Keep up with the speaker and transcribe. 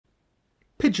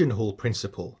Pigeonhole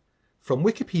principle, from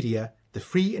Wikipedia, the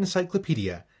free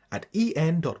encyclopedia, at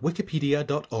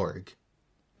en.wikipedia.org.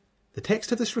 The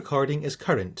text of this recording is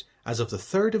current as of the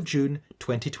 3rd of June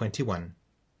 2021.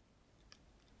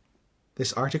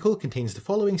 This article contains the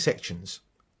following sections: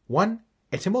 1.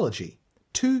 Etymology.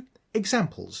 2.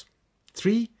 Examples.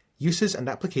 3. Uses and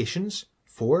applications.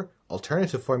 4.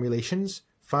 Alternative formulations.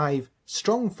 5.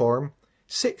 Strong form.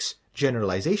 6.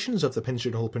 Generalizations of the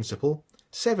pigeonhole principle.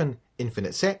 7.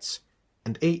 Infinite sets.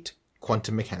 And 8.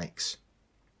 Quantum mechanics.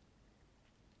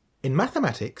 In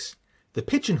mathematics, the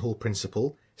pigeonhole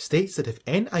principle states that if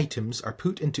n items are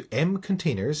put into m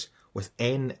containers with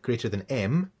n greater than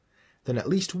m, then at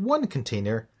least one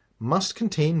container must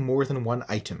contain more than one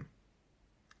item.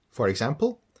 For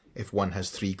example, if one has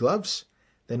 3 gloves,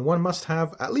 then one must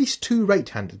have at least 2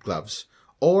 right-handed gloves,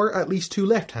 or at least 2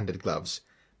 left-handed gloves,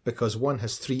 because one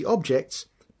has 3 objects,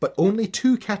 but only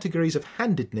 2 categories of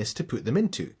handedness to put them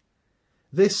into.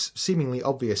 This seemingly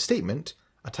obvious statement,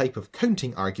 a type of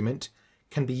counting argument,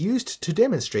 can be used to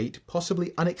demonstrate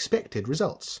possibly unexpected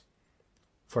results.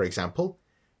 For example,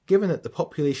 given that the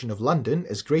population of London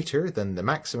is greater than the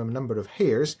maximum number of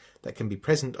hairs that can be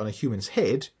present on a human's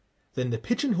head, then the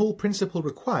pigeonhole principle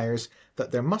requires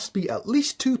that there must be at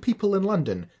least 2 people in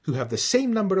London who have the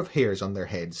same number of hairs on their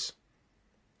heads.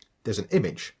 There's an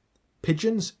image: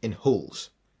 pigeons in holes.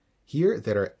 Here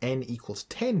there are n equals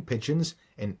 10 pigeons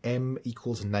in m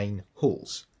equals 9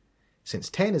 holes. Since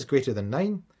 10 is greater than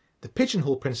 9, the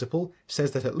pigeonhole principle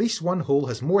says that at least one hole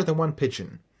has more than one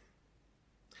pigeon.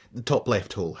 The top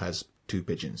left hole has 2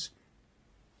 pigeons.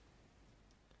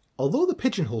 Although the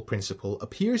pigeonhole principle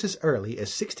appears as early as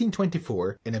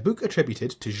 1624 in a book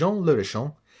attributed to Jean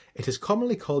Lerechon, it is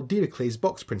commonly called Dirichlet's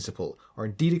box principle or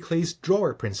Dirichlet's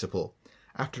drawer principle,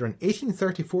 after an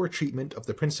 1834 treatment of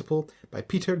the principle by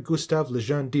Peter Gustav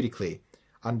Lejeune Dirichlet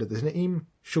under the name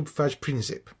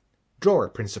Schubfachprinzip, drawer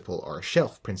principle or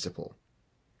shelf principle.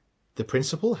 The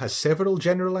principle has several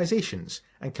generalizations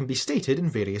and can be stated in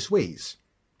various ways.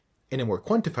 In a more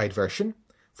quantified version,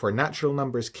 for natural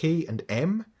numbers k and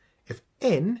m, if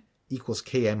n equals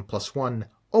km plus 1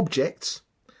 objects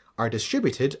are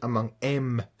distributed among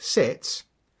m sets,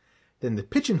 then the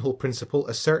pigeonhole principle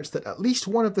asserts that at least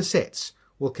one of the sets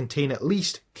will contain at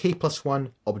least k plus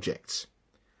 1 objects.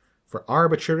 For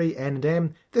arbitrary n and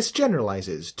m, this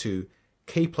generalizes to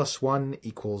k plus 1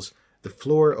 equals the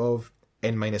floor of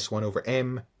n minus 1 over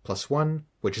m plus 1,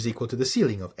 which is equal to the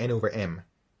ceiling of n over m.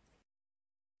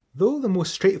 Though the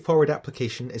most straightforward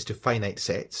application is to finite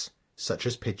sets, such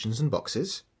as pigeons and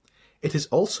boxes, it is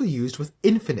also used with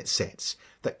infinite sets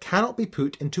that cannot be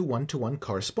put into one-to-one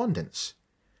correspondence.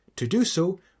 To do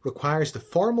so requires the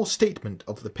formal statement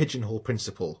of the pigeonhole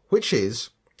principle, which is: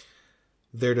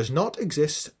 there does not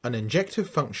exist an injective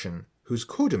function whose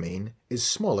codomain is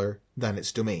smaller than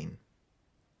its domain.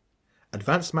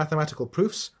 Advanced mathematical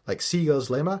proofs, like Seagal's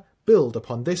lemma, build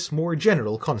upon this more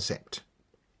general concept.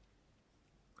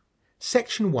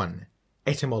 Section 1.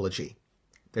 Etymology.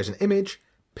 There's an image: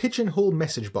 pigeonhole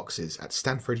message boxes at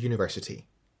Stanford University.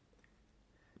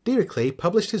 Dirichlet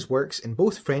published his works in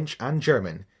both French and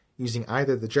German, using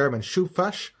either the German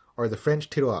Schubfach or the French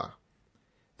tiroir.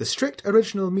 The strict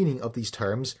original meaning of these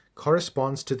terms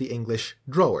corresponds to the English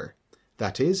drawer,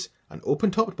 that is, an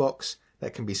open-topped box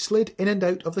that can be slid in and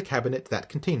out of the cabinet that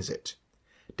contains it.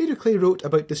 Dirichlet wrote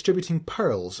about distributing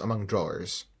pearls among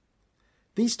drawers.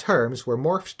 These terms were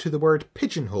morphed to the word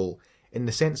pigeonhole in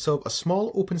the sense of a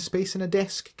small open space in a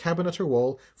desk, cabinet or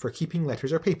wall for keeping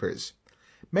letters or papers,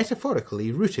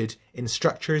 metaphorically rooted in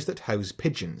structures that house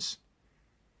pigeons.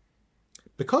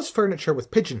 Because furniture with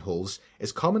pigeonholes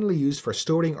is commonly used for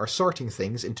storing or sorting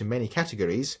things into many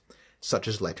categories, such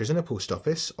as letters in a post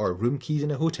office or room keys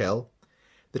in a hotel,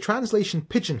 the translation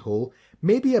pigeonhole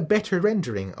may be a better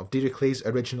rendering of Dirichlet's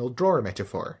original drawer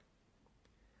metaphor.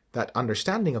 That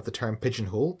understanding of the term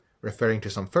pigeonhole, referring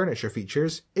to some furniture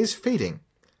features, is fading,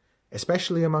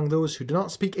 especially among those who do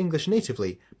not speak English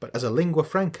natively but as a lingua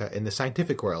franca in the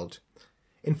scientific world,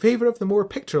 in favour of the more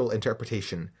pictorial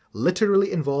interpretation,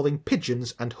 literally involving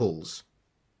pigeons and holes.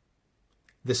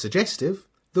 The suggestive,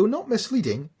 though not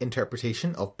misleading,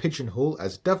 interpretation of pigeonhole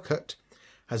as dovecote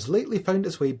has lately found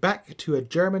its way back to a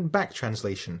German back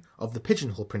translation of the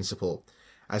pigeonhole principle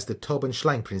as the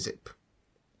Taubenschlangprinzip.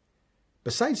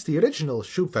 Besides the original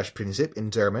Schubfachprinzip in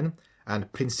German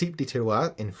and Principe de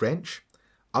tiroir in French,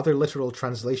 other literal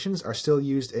translations are still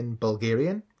used in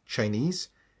Bulgarian, Chinese,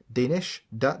 Danish,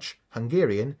 Dutch,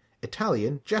 Hungarian,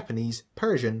 Italian, Japanese,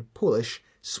 Persian, Polish,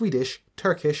 Swedish,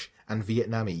 Turkish, and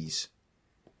Vietnamese.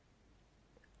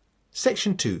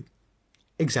 Section 2.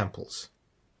 Examples.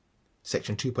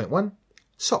 Section 2.1.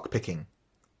 Sock picking.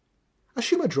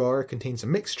 Assume a drawer contains a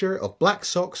mixture of black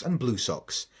socks and blue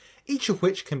socks, each of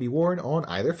which can be worn on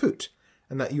either foot,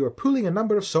 and that you are pulling a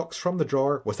number of socks from the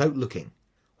drawer without looking.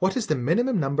 What is the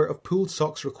minimum number of pulled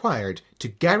socks required to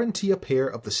guarantee a pair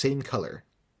of the same colour?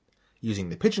 Using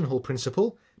the pigeonhole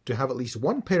principle, to have at least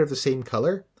one pair of the same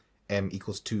colour, M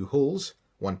equals 2 holes,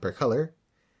 1 per colour.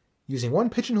 Using one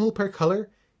pigeonhole per colour,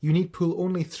 you need pull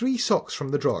only 3 socks from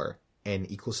the drawer, N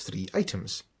equals 3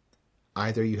 items.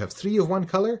 Either you have 3 of one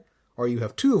colour, or you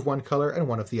have 2 of one colour and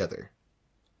 1 of the other.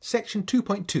 Section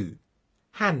 2.2.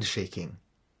 Handshaking.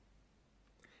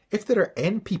 If there are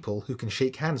n people who can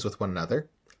shake hands with one another,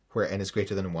 where n is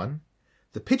greater than 1,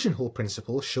 the pigeonhole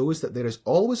principle shows that there is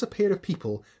always a pair of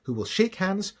people who will shake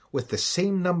hands with the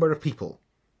same number of people.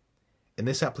 In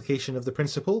this application of the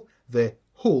principle, the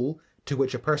hole to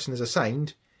which a person is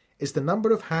assigned is the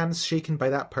number of hands shaken by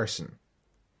that person.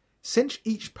 Since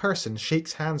each person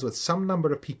shakes hands with some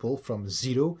number of people from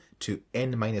 0 to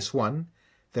n minus 1,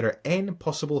 there are n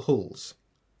possible holes.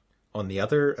 On the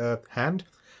other hand,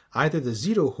 either the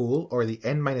 0 hole or the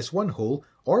n minus 1 hole,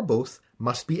 or both,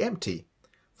 must be empty,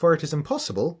 for it is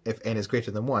impossible, if n is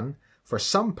greater than 1, for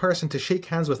some person to shake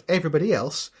hands with everybody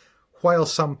else, while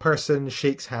some person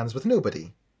shakes hands with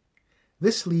nobody.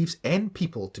 This leaves n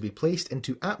people to be placed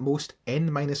into at most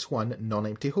n minus 1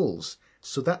 non-empty holes,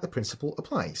 so that the principle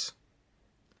applies.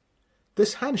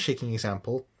 This handshaking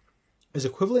example is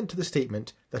equivalent to the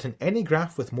statement that in any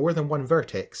graph with more than one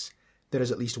vertex, there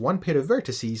is at least one pair of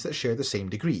vertices that share the same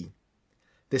degree.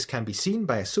 This can be seen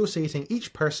by associating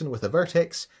each person with a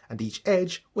vertex and each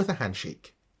edge with a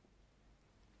handshake.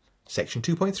 Section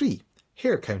 2.3.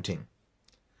 Hair counting.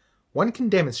 One can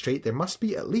demonstrate there must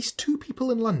be at least 2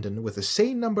 people in London with the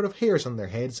same number of hairs on their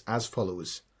heads as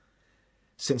follows.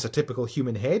 Since a typical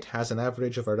human head has an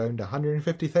average of around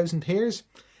 150,000 hairs,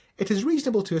 it is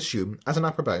reasonable to assume, as an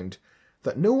upper bound,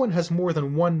 that no one has more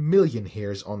than 1 million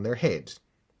hairs on their head.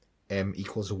 M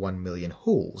equals 1 million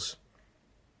holes.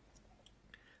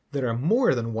 There are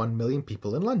more than 1 million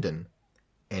people in London.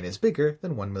 N is bigger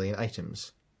than 1 million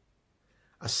items.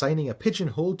 Assigning a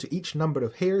pigeonhole to each number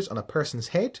of hairs on a person's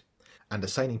head, and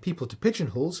assigning people to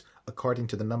pigeonholes according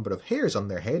to the number of hairs on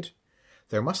their head,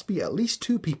 there must be at least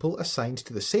 2 people assigned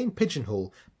to the same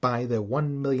pigeonhole by the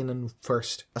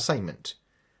 1,000,001st assignment,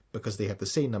 because they have the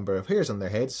same number of hairs on their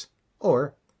heads,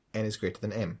 or n is greater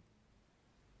than m.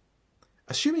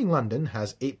 Assuming London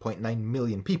has 8.9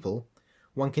 million people,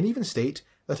 one can even state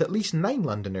that at least 9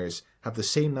 Londoners have the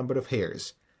same number of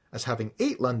hairs, as having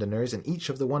 8 Londoners in each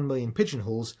of the 1 million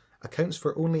pigeonholes accounts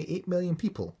for only 8 million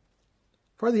people.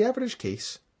 For the average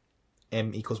case,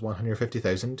 m equals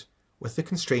 150,000, with the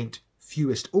constraint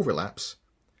fewest overlaps,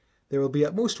 there will be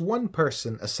at most 1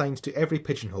 person assigned to every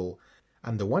pigeonhole,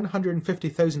 and the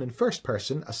 150,001st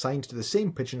person assigned to the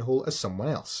same pigeonhole as someone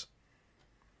else.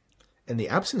 In the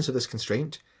absence of this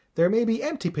constraint, there may be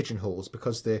empty pigeonholes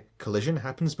because the collision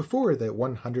happens before the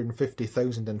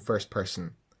 150,001st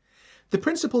person. The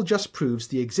principle just proves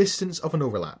the existence of an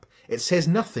overlap. It says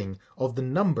nothing of the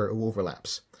number of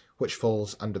overlaps, which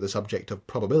falls under the subject of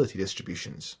probability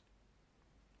distributions.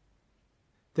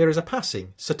 There is a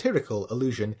passing, satirical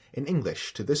allusion in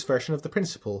English to this version of the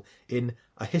principle in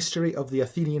A History of the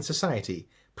Athenian Society,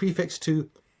 prefixed to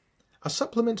A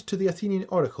Supplement to the Athenian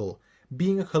Oracle,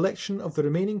 being a collection of the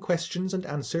remaining questions and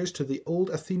answers to the old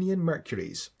Athenian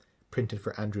Mercuries, printed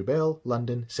for Andrew Bell,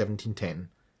 London, 1710.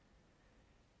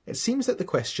 It seems that the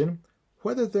question,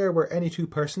 whether there were any 2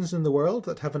 persons in the world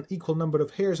that have an equal number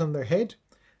of hairs on their head,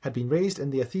 had been raised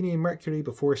in the Athenian Mercury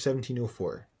before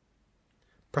 1704.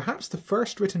 Perhaps the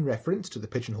first written reference to the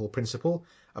pigeonhole principle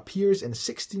appears in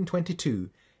 1622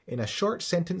 in a short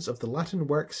sentence of the Latin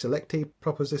work Selectae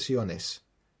Propositiones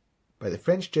by the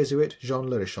French Jesuit Jean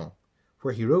Lerechon,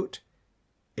 where he wrote,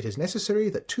 "It is necessary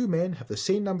that 2 men have the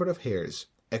same number of hairs,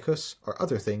 echos, or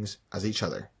other things, as each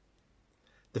other."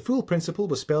 The full principle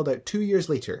was spelled out 2 years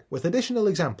later, with additional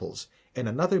examples, in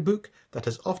another book that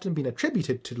has often been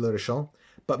attributed to Lerechon,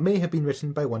 but may have been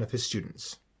written by one of his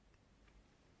students.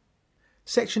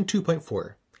 Section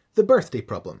 2.4. The birthday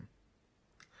problem.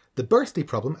 The birthday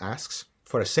problem asks,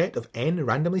 for a set of n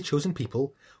randomly chosen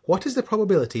people, what is the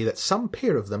probability that some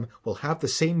pair of them will have the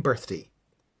same birthday?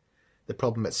 The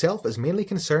problem itself is mainly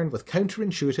concerned with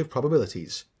counterintuitive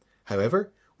probabilities.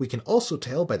 However, we can also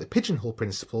tell by the pigeonhole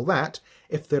principle that,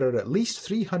 if there are at least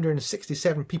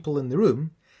 367 people in the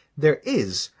room, there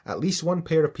is at least 1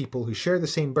 pair of people who share the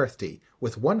same birthday,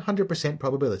 with 100%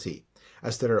 probability,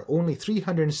 as there are only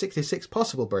 366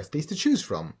 possible birthdays to choose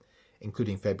from,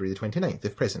 including February the 29th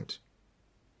if present.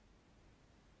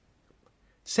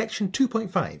 Section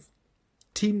 2.5.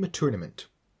 Team Tournament.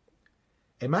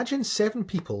 Imagine 7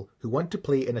 people who want to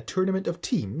play in a tournament of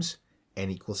teams,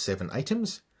 n equals 7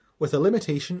 items, with a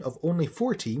limitation of only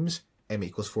 4 teams, m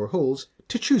equals 4 holes,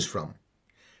 to choose from.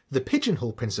 The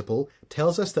pigeonhole principle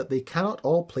tells us that they cannot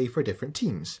all play for different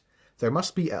teams. There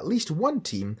must be at least one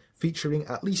team featuring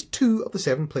at least 2 of the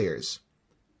 7 players.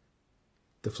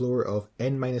 The floor of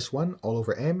n-1 all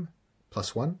over m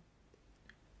plus 1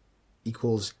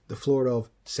 equals the floor of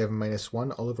 7 minus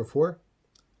 1 all over 4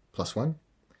 plus 1,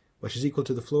 which is equal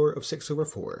to the floor of 6 over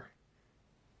 4.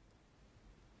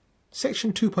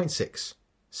 Section 2.6.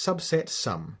 Subset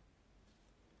Sum.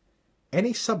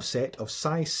 Any subset of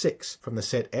size 6 from the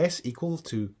set S equal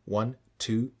to 1,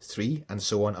 2, 3, and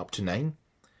so on up to 9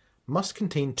 must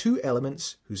contain 2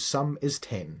 elements whose sum is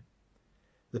 10.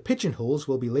 The pigeonholes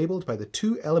will be labelled by the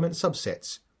 2 element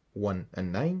subsets 1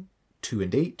 and 9, 2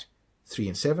 and 8, 3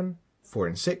 and 7, 4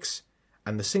 and 6,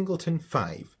 and the singleton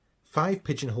 5, 5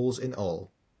 pigeonholes in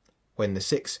all. When the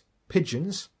 6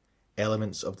 pigeons,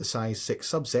 elements of the size 6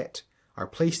 subset, are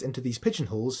placed into these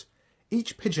pigeonholes,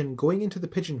 each pigeon going into the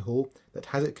pigeonhole that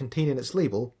has it contained in its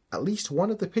label, at least one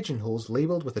of the pigeonholes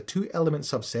labelled with a 2 element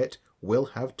subset will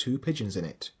have 2 pigeons in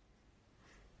it.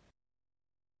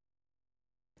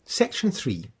 Section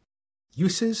 3.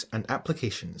 Uses and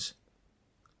Applications.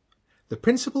 The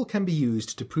principle can be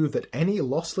used to prove that any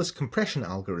lossless compression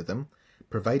algorithm,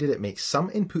 provided it makes some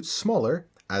inputs smaller,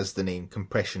 as the name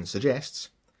compression suggests,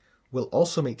 will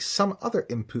also make some other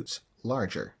inputs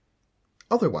larger.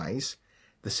 Otherwise,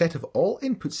 the set of all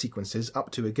input sequences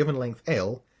up to a given length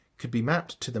L could be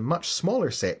mapped to the much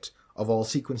smaller set of all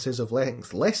sequences of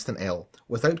length less than L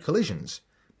without collisions,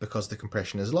 because the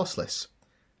compression is lossless,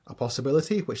 a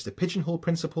possibility which the pigeonhole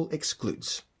principle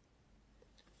excludes.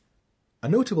 A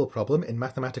notable problem in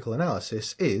mathematical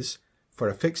analysis is, for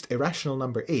a fixed irrational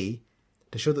number a,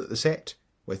 to show that the set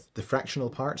with the fractional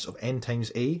parts of n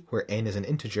times a, where n is an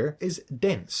integer, is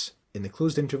dense in the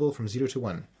closed interval from 0 to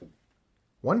 1.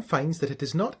 One finds that it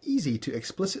is not easy to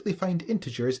explicitly find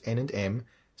integers n and m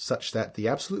such that the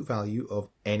absolute value of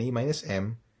na minus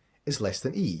m is less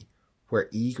than e, where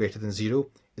e greater than 0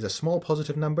 is a small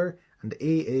positive number and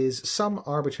a is some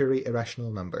arbitrary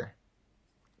irrational number.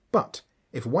 But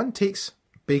if one takes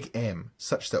big M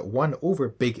such that 1 over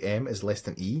big M is less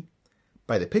than e,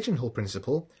 by the pigeonhole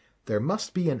principle, there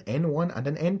must be an n1 and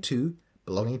an n2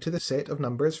 belonging to the set of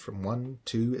numbers from 1,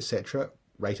 2, etc.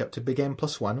 right up to big M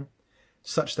plus 1,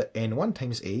 such that n1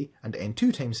 times a and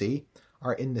n2 times a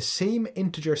are in the same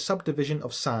integer subdivision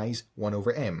of size 1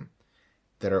 over m.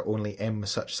 There are only m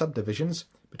such subdivisions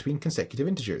between consecutive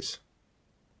integers.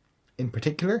 In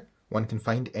particular, one can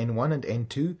find n1 and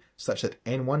n2 such that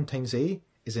n1 times a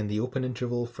is in the open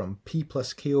interval from p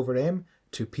plus k over m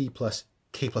to p plus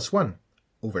k plus 1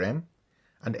 over m,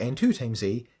 and n2 times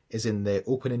a is in the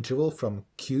open interval from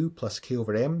q plus k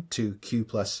over m to q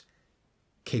plus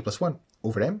k plus 1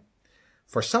 over m,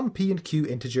 for some p and q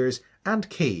integers and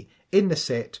k in the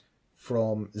set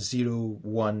from 0,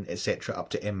 1, etc. up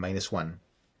to m minus 1.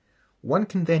 One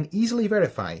can then easily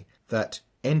verify that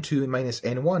n2 minus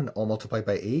n1 all multiplied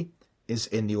by a is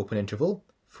in the open interval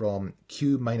from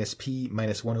q minus p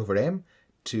minus 1 over m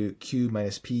to q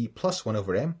minus p plus 1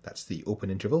 over m, that's the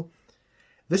open interval.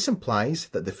 This implies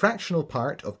that the fractional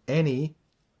part of na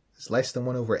is less than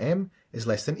 1 over m is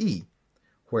less than e,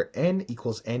 where n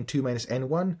equals n2 minus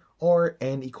n1 or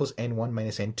n equals n1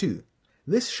 minus n2.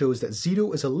 This shows that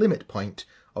 0 is a limit point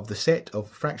of the set of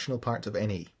fractional parts of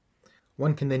na.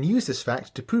 One can then use this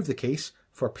fact to prove the case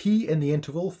for p in the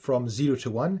interval from 0 to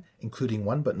 1, including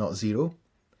 1 but not 0.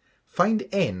 Find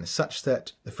n such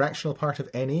that the fractional part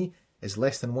of na is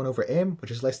less than 1 over m,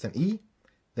 which is less than e.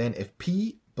 Then if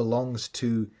p belongs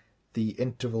to the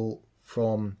interval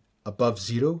from above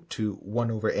 0 to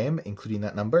 1 over m, including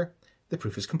that number, the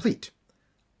proof is complete.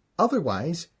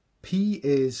 Otherwise, p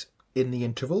is in the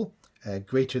interval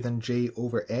greater than j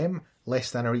over m,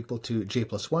 less than or equal to j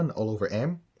plus 1 all over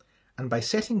m, and by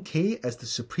setting k as the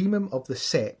supremum of the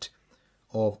set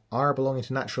of r belonging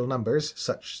to natural numbers,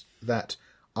 such that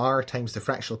r times the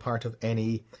fractional part of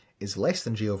na is less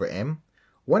than j over m,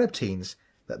 one obtains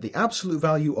that the absolute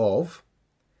value of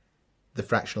the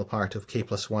fractional part of k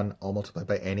plus 1 all multiplied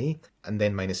by na, and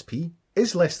then minus p,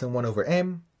 is less than 1 over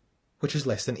m, which is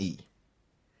less than e.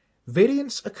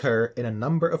 Variants occur in a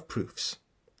number of proofs.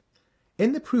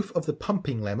 In the proof of the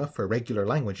pumping lemma for regular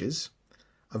languages,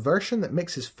 a version that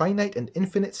mixes finite and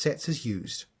infinite sets is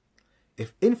used.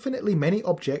 If infinitely many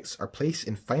objects are placed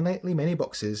in finitely many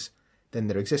boxes, then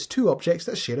there exist 2 objects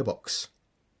that share a box.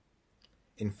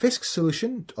 In Fisk's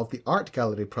solution of the art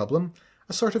gallery problem,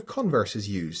 a sort of converse is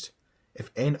used. If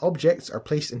n objects are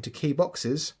placed into k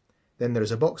boxes, then there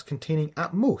is a box containing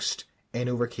at most n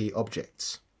over k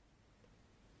objects.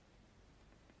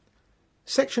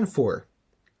 Section 4.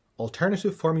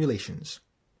 Alternative formulations.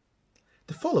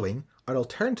 The following are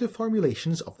alternative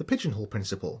formulations of the pigeonhole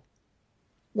principle.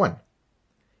 1.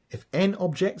 If n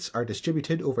objects are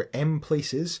distributed over m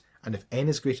places, and if n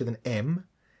is greater than m,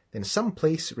 then some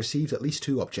place receives at least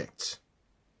 2 objects.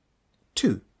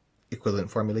 2.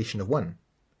 Equivalent formulation of 1.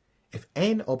 If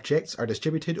n objects are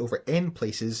distributed over n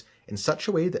places in such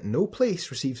a way that no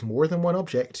place receives more than 1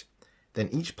 object, then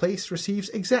each place receives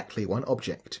exactly 1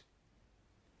 object.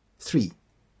 3.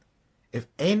 If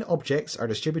n objects are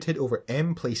distributed over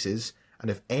m places,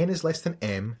 and if n is less than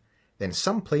m, then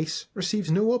some place receives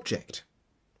no object.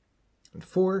 And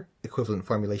 4. Equivalent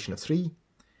formulation of 3.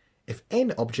 If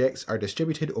n objects are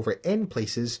distributed over n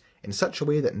places in such a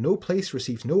way that no place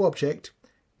receives no object,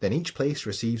 then each place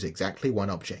receives exactly 1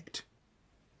 object.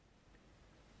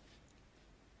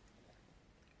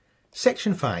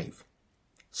 Section 5.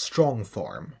 Strong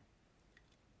form.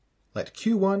 Let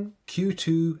q1,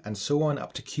 q2, and so on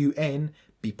up to qn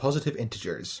be positive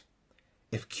integers.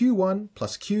 If q1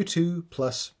 plus q2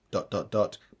 plus ...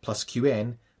 plus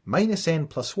qn minus n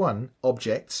plus 1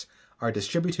 objects are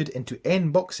distributed into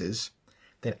n boxes,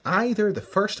 then either the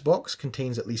first box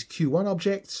contains at least q1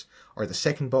 objects, or the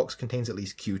second box contains at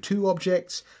least q2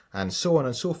 objects, and so on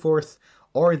and so forth,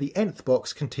 or the nth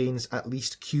box contains at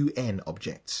least qn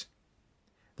objects.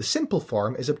 The simple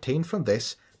form is obtained from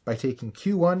this by taking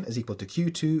q1 is equal to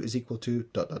q2 is equal to ...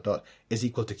 is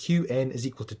equal to qn is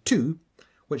equal to 2,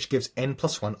 which gives n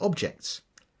plus 1 objects.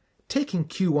 Taking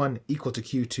q1 equal to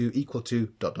q2 equal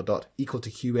to ... equal to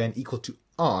qn equal to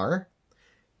r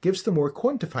gives the more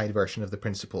quantified version of the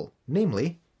principle,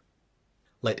 namely,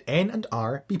 let n and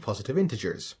r be positive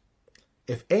integers.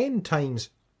 If n times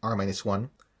r minus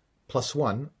 1 plus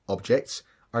 1 objects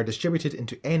are distributed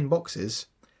into n boxes,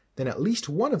 then at least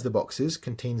one of the boxes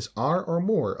contains r or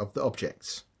more of the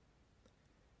objects.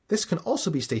 This can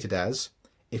also be stated as,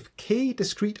 if k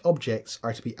discrete objects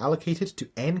are to be allocated to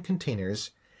n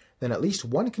containers, then at least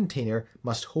one container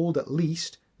must hold at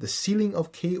least the ceiling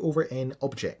of k over n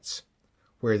objects,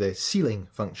 where the ceiling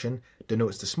function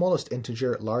denotes the smallest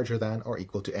integer larger than or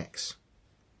equal to x.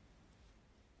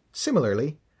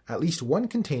 Similarly, at least one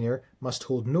container must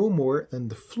hold no more than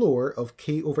the floor of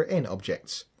k over n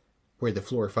objects, where the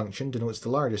floor function denotes the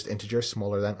largest integer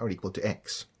smaller than or equal to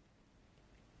x.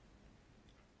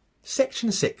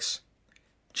 Section 6.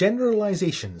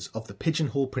 Generalizations of the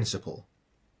pigeonhole principle.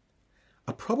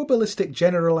 A probabilistic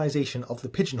generalization of the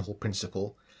pigeonhole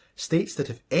principle states that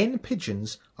if n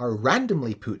pigeons are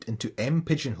randomly put into m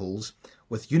pigeonholes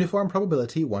with uniform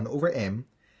probability 1 over m,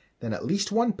 then at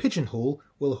least one pigeonhole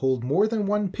will hold more than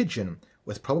one pigeon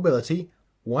with probability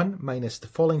 1 minus the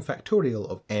falling factorial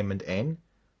of m and n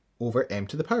over m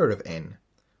to the power of n,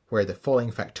 where the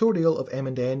falling factorial of m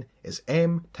and n is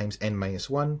m times n minus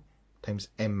 1 times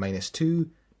m minus 2 ...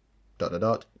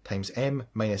 times m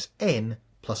minus n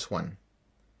plus 1.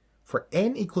 For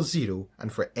n equals 0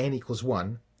 and for n equals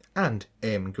 1, and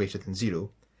m greater than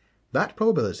 0, that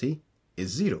probability is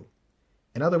 0.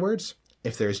 In other words,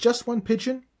 if there is just one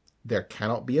pigeon, there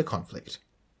cannot be a conflict.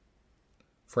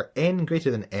 For n greater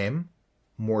than m,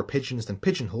 more pigeons than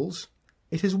pigeonholes,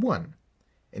 it is 1,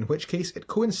 in which case it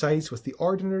coincides with the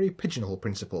ordinary pigeonhole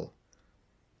principle.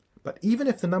 But even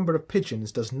if the number of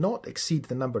pigeons does not exceed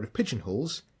the number of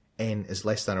pigeonholes, n is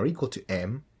less than or equal to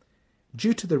m,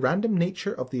 due to the random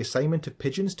nature of the assignment of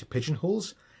pigeons to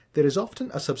pigeonholes, there is often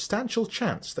a substantial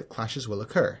chance that clashes will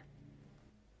occur.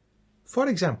 For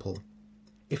example,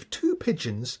 if 2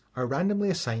 pigeons are randomly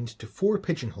assigned to 4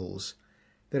 pigeonholes,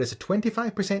 there is a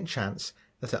 25% chance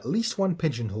that at least one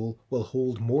pigeonhole will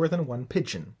hold more than one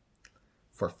pigeon.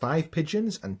 For 5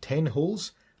 pigeons and 10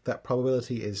 holes, that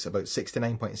probability is about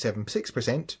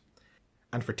 69.76%,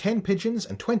 and for 10 pigeons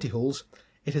and 20 holes,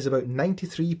 it is about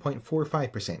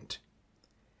 93.45%.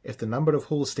 If the number of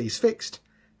holes stays fixed,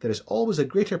 there is always a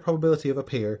greater probability of a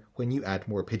pair when you add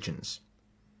more pigeons.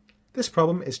 This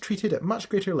problem is treated at much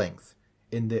greater length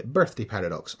in the birthday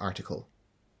paradox article.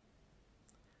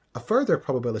 A further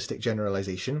probabilistic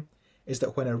generalization is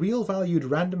that when a real-valued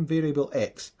random variable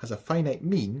x has a finite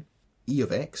mean, e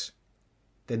of x,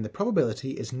 then the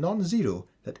probability is non-zero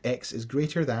that x is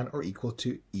greater than or equal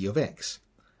to e of x,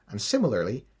 and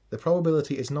similarly, the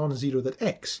probability is non-zero that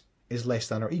x is less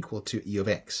than or equal to e of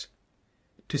x.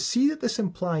 To see that this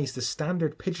implies the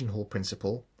standard pigeonhole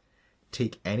principle,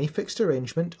 take any fixed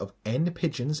arrangement of n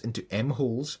pigeons into m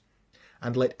holes,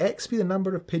 and let x be the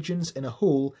number of pigeons in a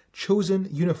hole chosen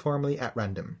uniformly at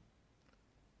random.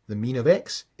 The mean of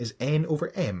x is n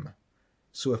over m,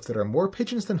 so if there are more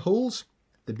pigeons than holes,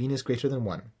 the mean is greater than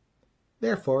 1.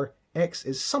 Therefore, x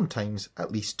is sometimes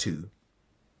at least 2.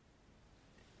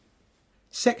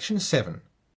 Section 7.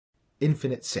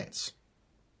 Infinite sets.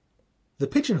 The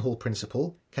pigeonhole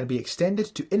principle can be extended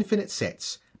to infinite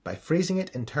sets by phrasing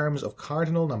it in terms of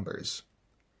cardinal numbers.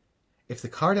 If the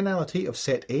cardinality of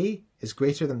set A is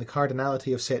greater than the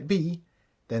cardinality of set B,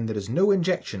 then there is no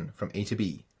injection from A to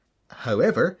B.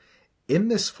 However, in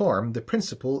this form the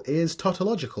principle is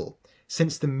tautological,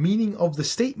 since the meaning of the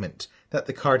statement that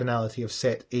the cardinality of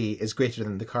set A is greater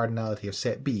than the cardinality of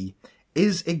set B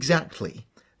is exactly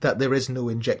that there is no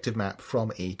injective map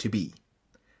from A to B.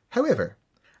 However,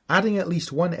 adding at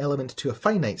least one element to a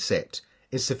finite set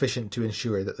is sufficient to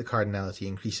ensure that the cardinality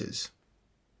increases.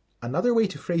 Another way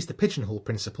to phrase the pigeonhole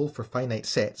principle for finite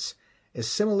sets is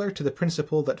similar to the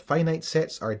principle that finite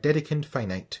sets are Dedekind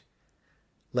finite.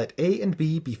 Let A and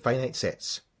B be finite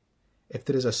sets. If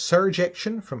there is a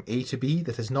surjection from A to B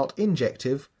that is not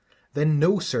injective, then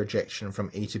no surjection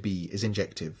from A to B is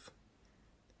injective.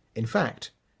 In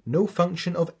fact, no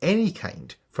function of any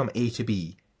kind from A to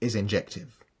B is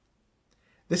injective.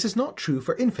 This is not true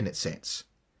for infinite sets.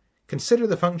 Consider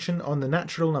the function on the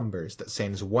natural numbers that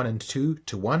sends 1 and 2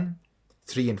 to 1,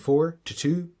 3 and 4 to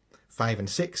 2, 5 and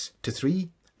 6 to 3,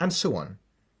 and so on.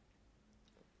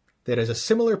 There is a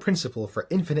similar principle for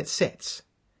infinite sets.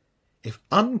 If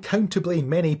uncountably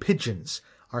many pigeons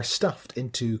are stuffed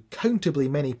into countably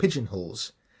many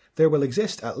pigeonholes, there will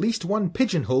exist at least one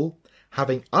pigeonhole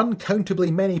having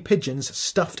uncountably many pigeons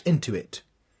stuffed into it.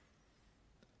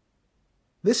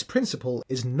 This principle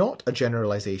is not a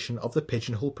generalization of the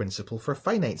pigeonhole principle for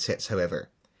finite sets, however.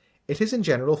 It is in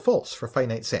general false for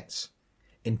finite sets.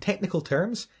 In technical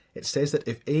terms, it says that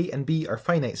if A and B are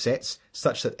finite sets,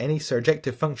 such that any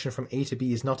surjective function from A to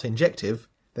B is not injective,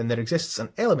 then there exists an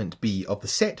element B of the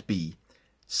set B,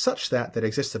 such that there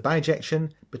exists a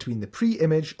bijection between the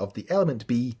pre-image of the element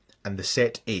B and the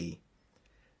set A.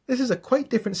 This is a quite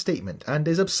different statement and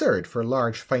is absurd for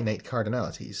large finite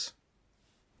cardinalities.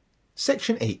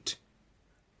 Section 8.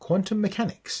 Quantum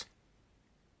Mechanics.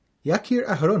 Yakir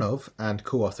Aharonov and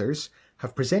co-authors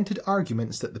have presented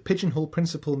arguments that the pigeonhole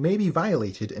principle may be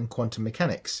violated in quantum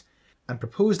mechanics, and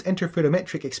proposed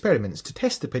interferometric experiments to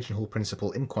test the pigeonhole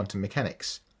principle in quantum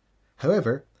mechanics.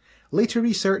 However, later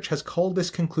research has called this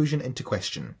conclusion into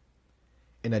question.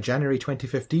 In a January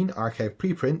 2015 archive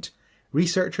preprint,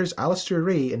 researchers Alistair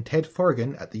Ray and Ted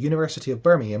Forgan at the University of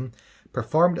Birmingham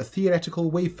performed a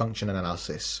theoretical wave function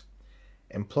analysis,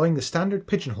 employing the standard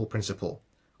pigeonhole principle,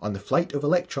 on the flight of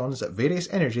electrons at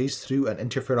various energies through an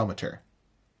interferometer.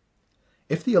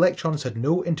 If the electrons had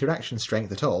no interaction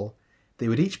strength at all, they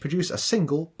would each produce a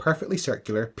single, perfectly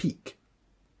circular peak.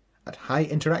 At high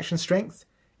interaction strength,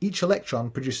 each electron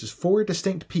produces 4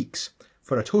 distinct peaks,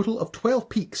 for a total of 12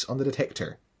 peaks on the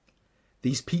detector.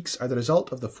 These peaks are the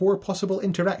result of the 4 possible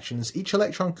interactions each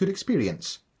electron could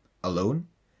experience: alone,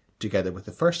 together with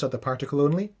the first other particle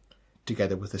only,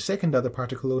 together with the second other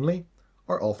particle only,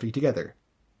 or all 3 together.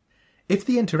 If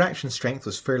the interaction strength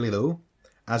was fairly low,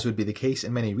 as would be the case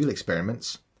in many real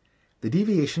experiments, the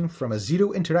deviation from a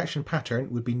zero interaction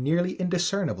pattern would be nearly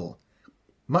indiscernible,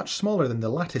 much smaller than the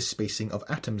lattice spacing of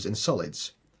atoms in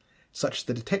solids, such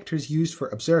the detectors used for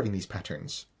observing these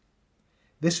patterns.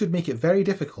 This would make it very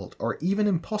difficult, or even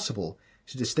impossible,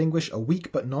 to distinguish a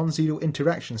weak but non-zero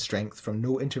interaction strength from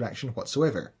no interaction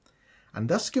whatsoever, and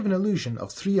thus give an illusion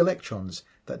of 3 electrons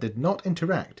that did not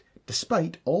interact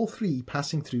despite all 3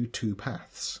 passing through 2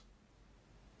 paths.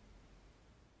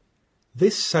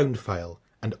 This sound file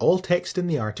and all text in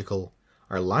the article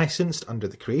are licensed under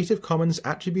the Creative Commons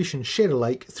Attribution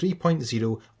Share-alike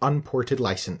 3.0 Unported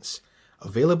License,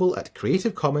 available at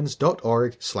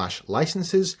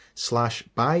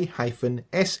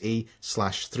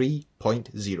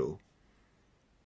creativecommons.org/licenses/by-sa/3.0.